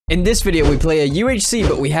In this video, we play a UHC,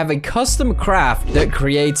 but we have a custom craft that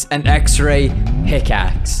creates an X-ray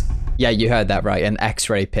pickaxe. Yeah, you heard that right, an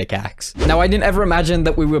X-ray pickaxe. Now, I didn't ever imagine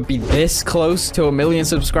that we would be this close to 1 million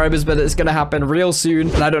subscribers, but it's gonna happen real soon,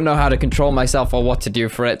 and I don't know how to control myself or what to do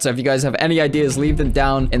for it. So if you guys have any ideas, leave them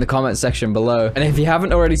down in the comment section below. And if you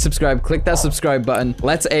haven't already subscribed, click that subscribe button.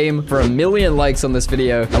 Let's aim for 1 million likes on this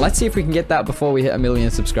video, and let's see if we can get that before we hit 1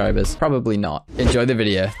 million subscribers. Probably not. Enjoy the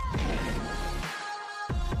video.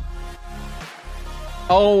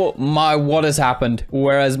 Oh my, what has happened?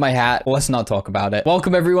 Where is my hat? Let's not talk about it.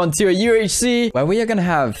 Welcome everyone to a UHC where we are gonna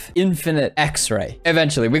have infinite X-ray.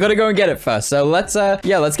 Eventually, we gotta go and get it first. So let's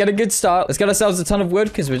get a good start. Let's get ourselves a ton of wood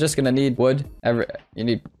because we're just gonna need wood. You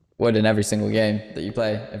need wood in every single game that you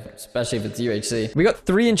play, especially if it's UHC. We got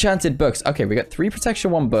 3 enchanted books. Okay, we got 3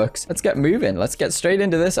 protection 1 books. Let's get moving. Let's get straight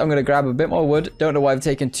into this. I'm gonna grab a bit more wood. Don't know why I've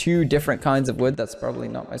taken 2 different kinds of wood. That's probably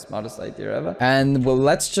not my smartest idea ever. And well,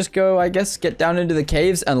 let's just go, I guess, get down into the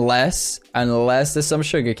caves unless there's some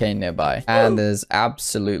sugarcane nearby. And there's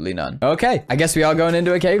absolutely none. Okay, I guess we are going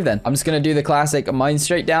into a cave then. I'm just gonna do the classic mine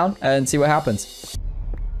straight down and see what happens.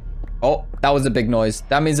 Oh, that was a big noise.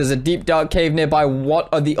 That means there's a deep, dark cave nearby. What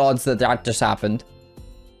are the odds that that just happened?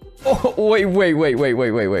 Oh, wait.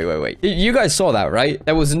 You guys saw that, right?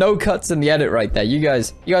 There was no cuts in the edit right there. You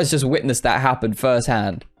guys just witnessed that happen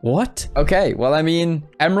firsthand. What? Okay, well, I mean,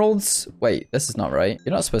 emeralds. Wait, this is not right.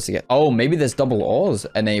 You're not supposed to get... Oh, maybe there's double ores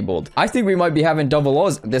enabled. I think we might be having double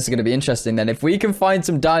ores. This is going to be interesting then. If we can find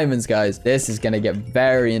some diamonds, guys, this is going to get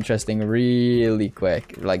very interesting really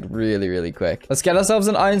quick. Like, really quick. Let's get ourselves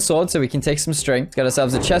an iron sword so we can take some string. Let's get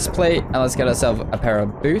ourselves a chest plate, and let's get ourselves a pair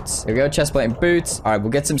of boots. Here we go, chest plate and boots. All right, we'll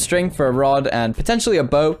get some string for a rod and potentially a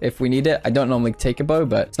bow if we need it. I don't normally take a bow,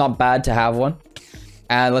 but it's not bad to have one.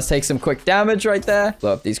 And let's take some quick damage right there.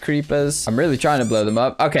 Blow up these creepers. I'm really trying to blow them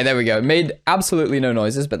up. Okay, there we go. Made absolutely no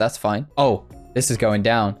noises, but that's fine. Oh, this is going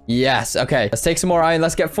down. Yes, okay. Let's take some more iron.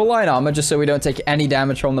 Let's get full iron armor just so we don't take any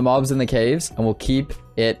damage from the mobs in the caves. And we'll keep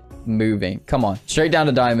it moving. Come on. Straight down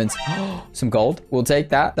to diamonds. Some gold. We'll take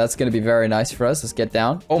that. That's going to be very nice for us. Let's get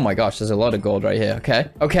down. Oh my gosh, there's a lot of gold right here.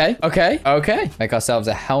 Okay. Make ourselves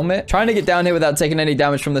a helmet. Trying to get down here without taking any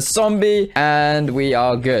damage from the zombie. And we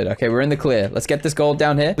are good. Okay, we're in the clear. Let's get this gold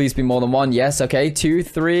down here. Please be more than 1. Yes, okay. 2,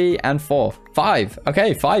 3, and 4. 5.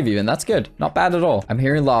 Okay, 5 even. That's good. Not bad at all. I'm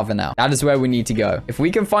hearing lava now. That is where we need to go. If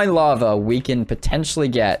we can find lava, we can potentially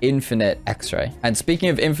get infinite X-ray. And speaking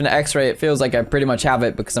of infinite X-ray, it feels like I pretty much have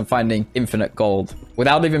it because I'm finding infinite gold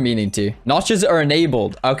without even meaning to. Notches are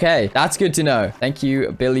enabled. Okay, that's good to know. Thank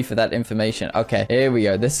you, Billy, for that information. Okay, here we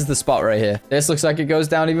go. This is the spot right here. This looks like it goes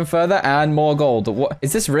down even further and more gold. What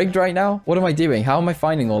is this rigged right now? What am I doing? How am I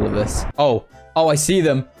finding all of this? Oh, I see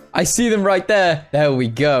them. I see them right there. There we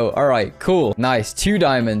go. All right, cool. Nice. 2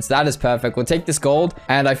 diamonds. That is perfect. We'll take this gold.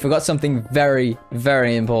 And I forgot something very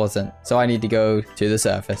important. So I need to go to the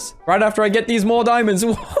surface. Right after I get these more diamonds.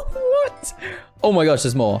 What? Oh my gosh,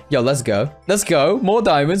 there's more. Yo, let's go. Let's go. More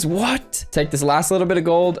diamonds. What? Take this last little bit of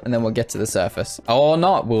gold and then we'll get to the surface. Or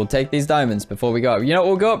not. We'll take these diamonds before we go. You know what?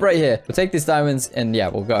 We'll go up right here. We'll take these diamonds and yeah,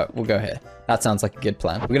 we'll go here. That sounds like a good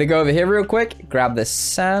plan. We're gonna go over here real quick. Grab this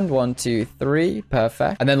sand. 1, 2, 3.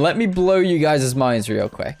 Perfect. And then let me blow you guys' minds real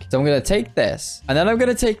quick. So I'm gonna take this. And then I'm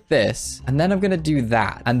gonna take this. And then I'm gonna do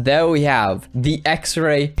that. And there we have the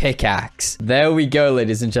X-ray pickaxe. There we go,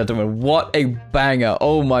 ladies and gentlemen. What a banger.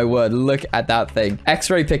 Oh my word. Look at that thing.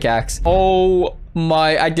 X-ray pickaxe. Oh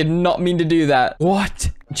my. I did not mean to do that. What?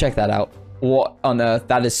 Check that out. What on earth?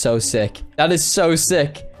 That is so sick. That is so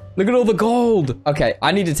sick. Look at all the gold. Okay,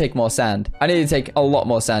 I need to take more sand. I need to take a lot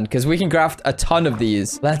more sand because we can craft a ton of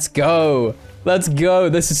these. Let's go. Let's go.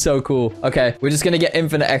 This is so cool. Okay, we're just going to get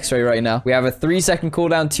infinite X-ray right now. We have a 3-second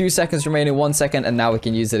cooldown, 2 seconds remaining, 1 second, and now we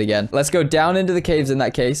can use it again. Let's go down into the caves in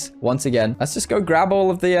that case. Once again, let's just go grab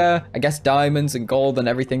all of the, I guess, diamonds and gold and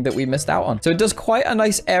everything that we missed out on. So it does quite a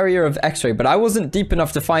nice area of X-ray, but I wasn't deep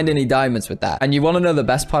enough to find any diamonds with that. And you want to know the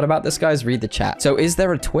best part about this, guys? Read the chat. So is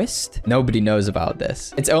there a twist? Nobody knows about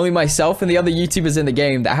this. It's only myself and the other YouTubers in the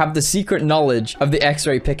game that have the secret knowledge of the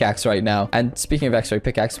X-ray pickaxe right now. And speaking of X-ray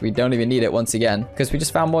pickaxe, we don't even need it once again because we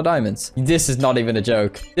just found more diamonds. This is not even a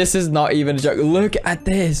joke. This is not even a joke. Look at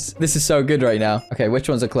this. This is so good right now. Okay, which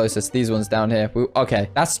ones are closest? These ones down here. Okay,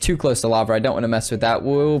 that's too close to lava. I don't want to mess with that.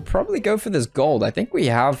 We'll probably go for this gold. I think we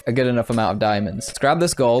have a good enough amount of diamonds. Let's grab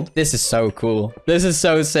this gold. This is so cool. This is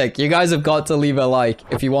so sick. You guys have got to leave a like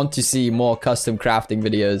if you want to see more custom crafting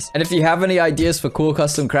videos. And if you have any ideas for cool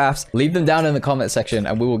custom crafts, leave them down in the comment section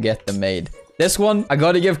and we will get them made. This one, I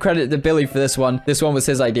gotta give credit to Billy for this one. This one was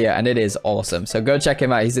his idea, and it is awesome. So go check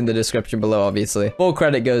him out. He's in the description below, obviously. Full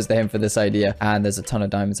credit goes to him for this idea. And there's a ton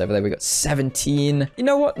of diamonds over there. We got 17. You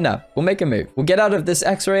know what? No, we'll make a move. We'll get out of this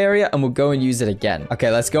X-ray area, and we'll go and use it again.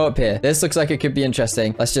 Okay, let's go up here. This looks like it could be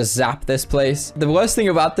interesting. Let's just zap this place. The worst thing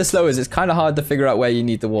about this, though, is it's kind of hard to figure out where you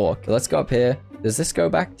need to walk. Let's go up here. Does this go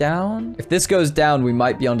back down? If this goes down, we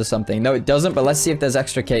might be onto something. No, it doesn't, but let's see if there's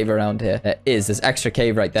extra cave around here. There is. There's extra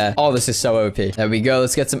cave right there. Oh, this is so OP. There we go.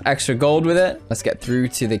 Let's get some extra gold with it. Let's get through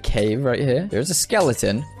to the cave right here. There's a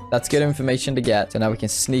skeleton. That's good information to get. So now we can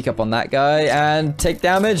sneak up on that guy and take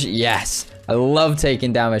damage. Yes. I love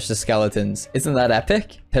taking damage to skeletons. Isn't that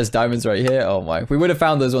epic? There's diamonds right here. Oh my. We would have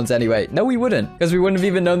found those ones anyway. No, we wouldn't. Because we wouldn't have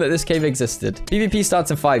even known that this cave existed. PvP starts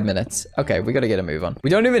in 5 minutes. Okay, we got to get a move on. We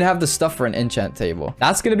don't even have the stuff for an enchant table.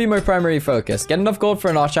 That's going to be my primary focus. Get enough gold for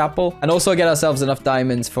an arch apple. And also get ourselves enough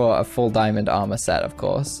diamonds for a full diamond armor set, of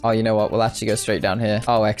course. Oh, you know what? We'll actually go straight down here.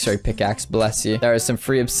 Oh, X-ray pickaxe. Bless you. There is some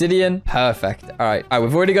free obsidian. Perfect. All right. All right,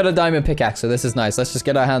 we've already got a diamond pickaxe, so this is nice. Let's just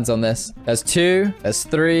get our hands on this. There's 2. There's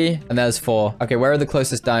 3. And there's 4. Okay, where are the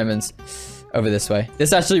closest diamonds? Over this way.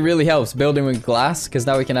 This actually really helps building with glass because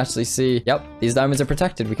now we can actually see, yep, these diamonds are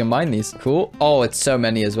protected. We can mine these. Cool. Oh, it's so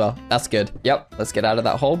many as well. That's good. Yep. Let's get out of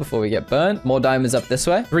that hole before we get burnt. More diamonds up this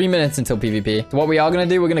way. 3 minutes until PvP. So what we are going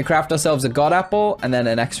to do, we're going to craft ourselves a god apple and then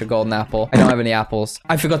an extra golden apple. I don't have any apples.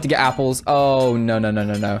 I forgot to get apples. Oh, no, no, no,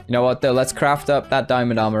 no, no. You know what though? Let's craft up that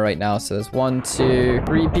diamond armor right now. So there's 1, 2,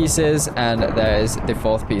 3 pieces and there's the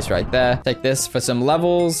 4th piece right there. Take this for some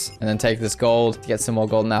levels and then take this gold to get some more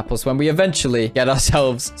golden apples when we eventually get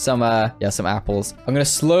ourselves some apples. I'm gonna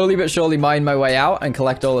slowly but surely mine my way out and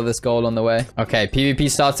collect all of this gold on the way. Okay, PvP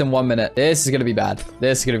starts in 1 minute. This is gonna be bad.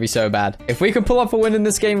 This is gonna be so bad. If we can pull off a win in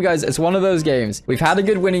this game, guys, it's one of those games. We've had a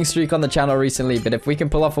good winning streak on the channel recently, but if we can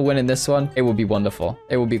pull off a win in this one, it will be wonderful.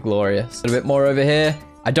 It will be glorious. A bit more over here.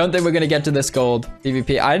 I don't think we're going to get to this gold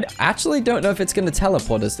PvP. I actually don't know if it's going to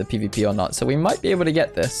teleport us to PvP or not, so we might be able to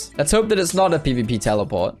get this. Let's hope that it's not a PvP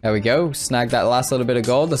teleport. There we go. Snag that last little bit of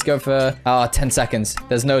gold. Let's go for 10 seconds.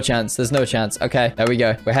 There's no chance. There's no chance. Okay, there we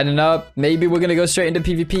go. We're heading up. Maybe we're going to go straight into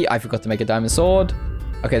PvP. I forgot to make a diamond sword.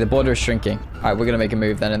 Okay, the border is shrinking. All right, we're going to make a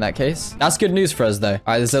move then in that case. That's good news for us, though. All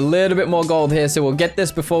right, there's a little bit more gold here, so we'll get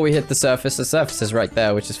this before we hit the surface. The surface is right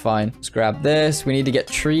there, which is fine. Let's grab this. We need to get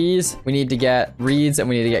trees. We need to get reeds, and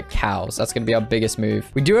we need to get cows. That's going to be our biggest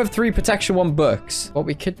move. We do have 3 protection 1 books. What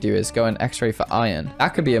we could do is go and X-ray for iron. That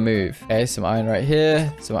could be a move. Okay, some iron right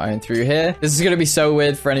here. Some iron through here. This is going to be so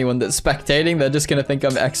weird for anyone that's spectating. They're just going to think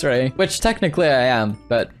I'm X-raying, which technically I am,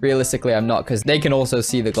 but realistically I'm not because they can also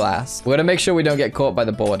see the glass. We're going to make sure we don't get caught by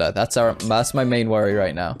the border. That's my main worry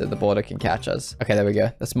right now, that the border can catch us. Okay, there we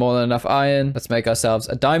go. That's more than enough iron. Let's make ourselves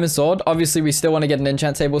a diamond sword. Obviously, we still want to get an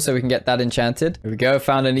enchant table so we can get that enchanted. Here we go.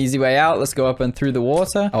 Found an easy way out. Let's go up and through the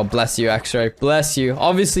water. Oh, bless you, X-ray. Bless you.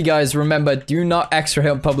 Obviously, guys, remember, do not X-ray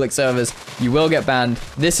on public servers. You will get banned.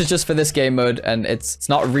 This is just for this game mode, and it's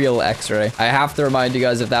not real X-ray. I have to remind you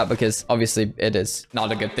guys of that because obviously it is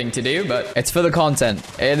not a good thing to do, but it's for the content.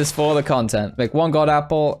 It is for the content. Make 1 god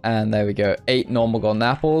apple, and there we go. 8 normal golden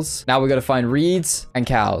apples. Now we got to find reeds and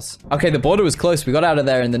cows. Okay, the border was close. We got out of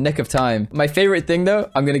there in the nick of time. My favorite thing, though,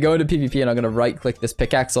 I'm going to go into PvP and I'm going to right-click this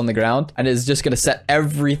pickaxe on the ground, and it's just going to set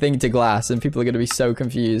everything to glass, and people are going to be so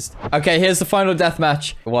confused. Okay, here's the final death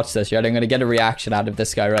match. Watch this. You ready? I'm going to get a reaction out of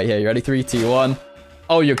this guy right here. You ready? 3, 2, 1.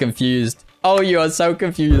 Oh, you're confused. Oh, you are so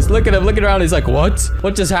confused. Look at him. Looking around. He's like, what?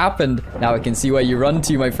 What just happened? Now I can see where you run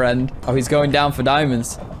to, my friend. Oh, he's going down for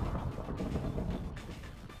diamonds.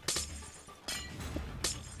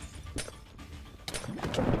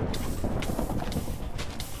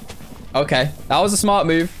 Okay, that was a smart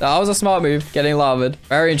move. That was a smart move. Getting lavaed.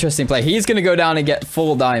 Very interesting play. He's going to go down and get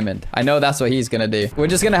full diamond. I know that's what he's going to do. We're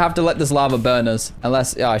just going to have to let this lava burn us.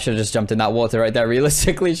 Unless... Oh, I should have just jumped in that water right there.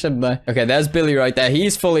 Realistically, shouldn't I? Okay, there's Billy right there.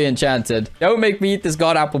 He's fully enchanted. Don't make me eat this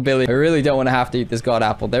god apple, Billy. I really don't want to have to eat this god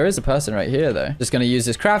apple. There is a person right here, though. Just going to use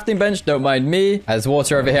this crafting bench. Don't mind me. There's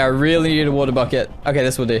water over here. I really need a water bucket. Okay,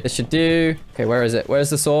 this will do. This should do. Okay, where is it? Where's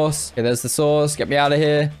the source? Okay, there's the source. Get me out of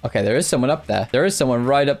here. Okay, there is someone up there. There is someone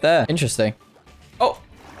right up there. Interesting. Oh,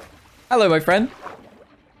 hello, my friend.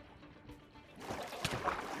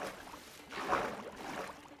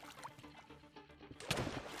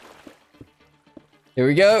 Here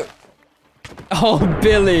we go. Oh,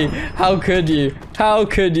 Billy, how could you? How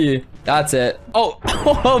could you? That's it. Oh,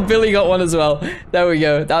 oh, Billy got one as well. There we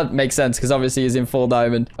go. That makes sense because obviously he's in full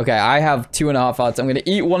diamond. Okay, I have 2.5 hearts. I'm going to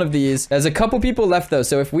eat one of these. There's a couple people left though.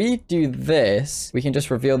 So if we do this, we can just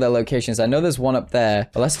reveal their locations. I know there's one up there,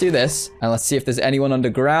 but let's do this and let's see if there's anyone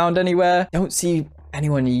underground anywhere. Don't see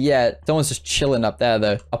anyone yet. Someone's just chilling up there,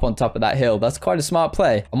 though, up on top of that hill. That's quite a smart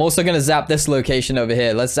play. I'm also going to zap this location over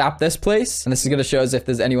here. Let's zap this place. And this is going to show us if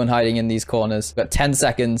there's anyone hiding in these corners. We've got 10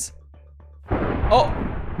 seconds. Oh!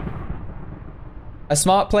 A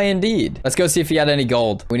smart play indeed. Let's go see if he had any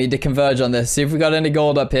gold. We need to converge on this. See if we got any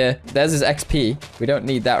gold up here. There's his XP. We don't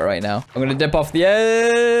need that right now. I'm gonna dip off the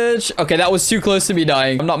edge. Okay, that was too close to me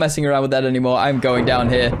dying. I'm not messing around with that anymore. I'm going down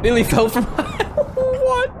here. Billy fell from...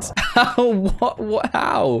 What? How? What?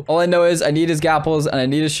 How? All I know is I need his gapples and I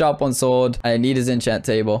need his sharp one sword and I need his enchant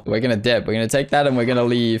table. We're gonna dip. We're gonna take that and we're gonna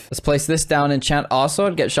leave. Let's place this down, enchant our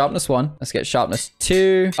sword, get sharpness 1. Let's get sharpness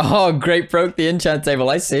 2. Oh, great, broke the enchant table.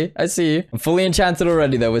 I see. I see you. I'm fully enchanted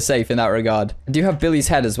already though. We're safe in that regard. I do have Billy's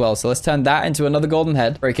head as well, so let's turn that into another golden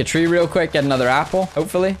head. Break a tree real quick, get another apple,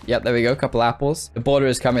 hopefully. Yep, there we go. Couple apples. The border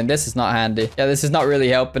is coming. This is not handy. Yeah, this is not really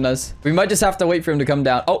helping us. We might just have to wait for him to come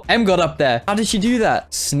down. Oh, M got up there. How did she do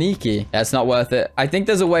that? Sneaky. Yeah, it's not worth it. I think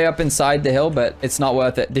there's a way up inside the hill, but it's not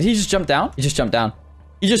worth it. Did he just jump down? He just jumped down.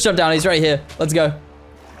 He just jumped down. He's right here. Let's go.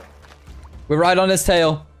 We're right on his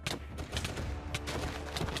tail.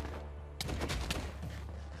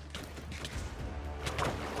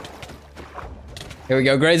 Here we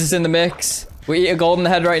go. Graze is in the mix. We eat a golden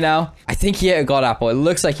head right now. I think he ate a god apple. It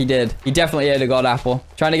looks like he did. He definitely ate a god apple.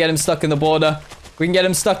 Trying to get him stuck in the border. We can get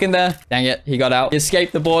him stuck in there. Dang it. He got out. He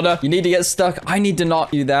escaped the border. You need to get stuck. I need to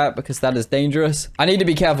not do that because that is dangerous. I need to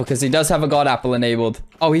be careful because he does have a god apple enabled.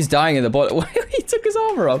 Oh, he's dying in the border. He took his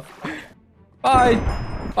armor off. Bye.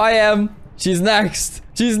 I am. She's next.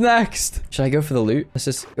 She's next. Should I go for the loot? Let's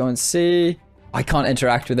just go and see. I can't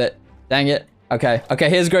interact with it. Dang it. Okay.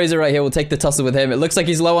 Okay, here's Grazer right here. We'll take the tussle with him. It looks like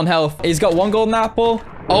he's low on health. He's got 1 golden apple.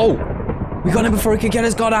 Oh. We got him before he could get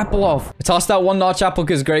his god apple off. I tossed out 1 notch apple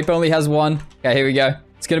because Grape only has 1. Okay, here we go.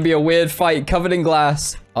 It's going to be a weird fight covered in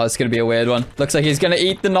glass. Oh, it's going to be a weird one. Looks like he's going to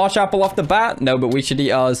eat the notch apple off the bat. No, but we should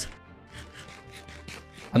eat ours.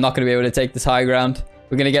 I'm not going to be able to take this high ground.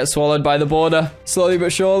 We're going to get swallowed by the border. Slowly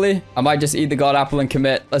but surely. I might just eat the god apple and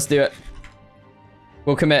commit. Let's do it.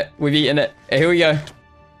 We'll commit. We've eaten it. Okay, here we go.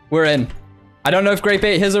 We're in. I don't know if Grape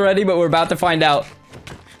ate his already, but we're about to find out.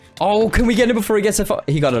 Oh, can we get him before he gets a...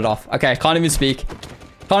 He got it off. Okay, can't even speak.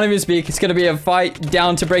 Can't even speak. It's going to be a fight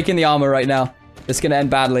down to breaking the armor right now. It's going to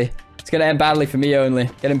end badly. It's going to end badly for me only.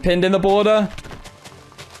 Get him pinned in the border.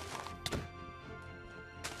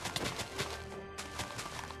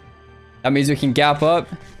 That means we can gap up.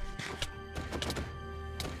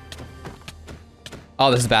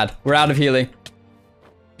 Oh, this is bad. We're out of healing.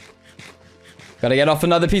 Gotta get off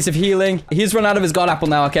another piece of healing. He's run out of his god apple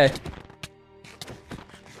now. Okay.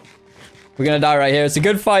 We're gonna die right here. It's a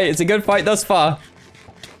good fight. It's a good fight thus far.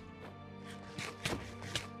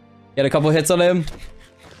 Get a couple hits on him.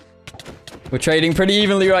 We're trading pretty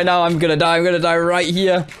evenly right now. I'm gonna die. I'm gonna die right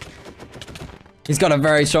here. He's got a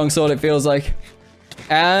very strong sword, it feels like.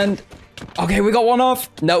 And... okay, we got 1 off.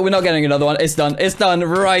 No, we're not getting another one. It's done. It's done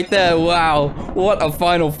right there. Wow. What a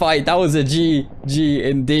final fight. That was a GG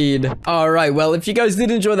indeed. All right. Well, if you guys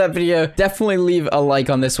did enjoy that video, definitely leave a like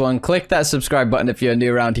on this one. Click that subscribe button if you're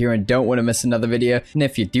new around here and don't want to miss another video. And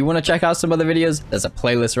if you do want to check out some other videos, there's a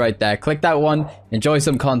playlist right there. Click that one. Enjoy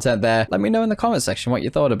some content there. Let me know in the comment section what you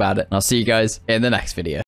thought about it. And I'll see you guys in the next video.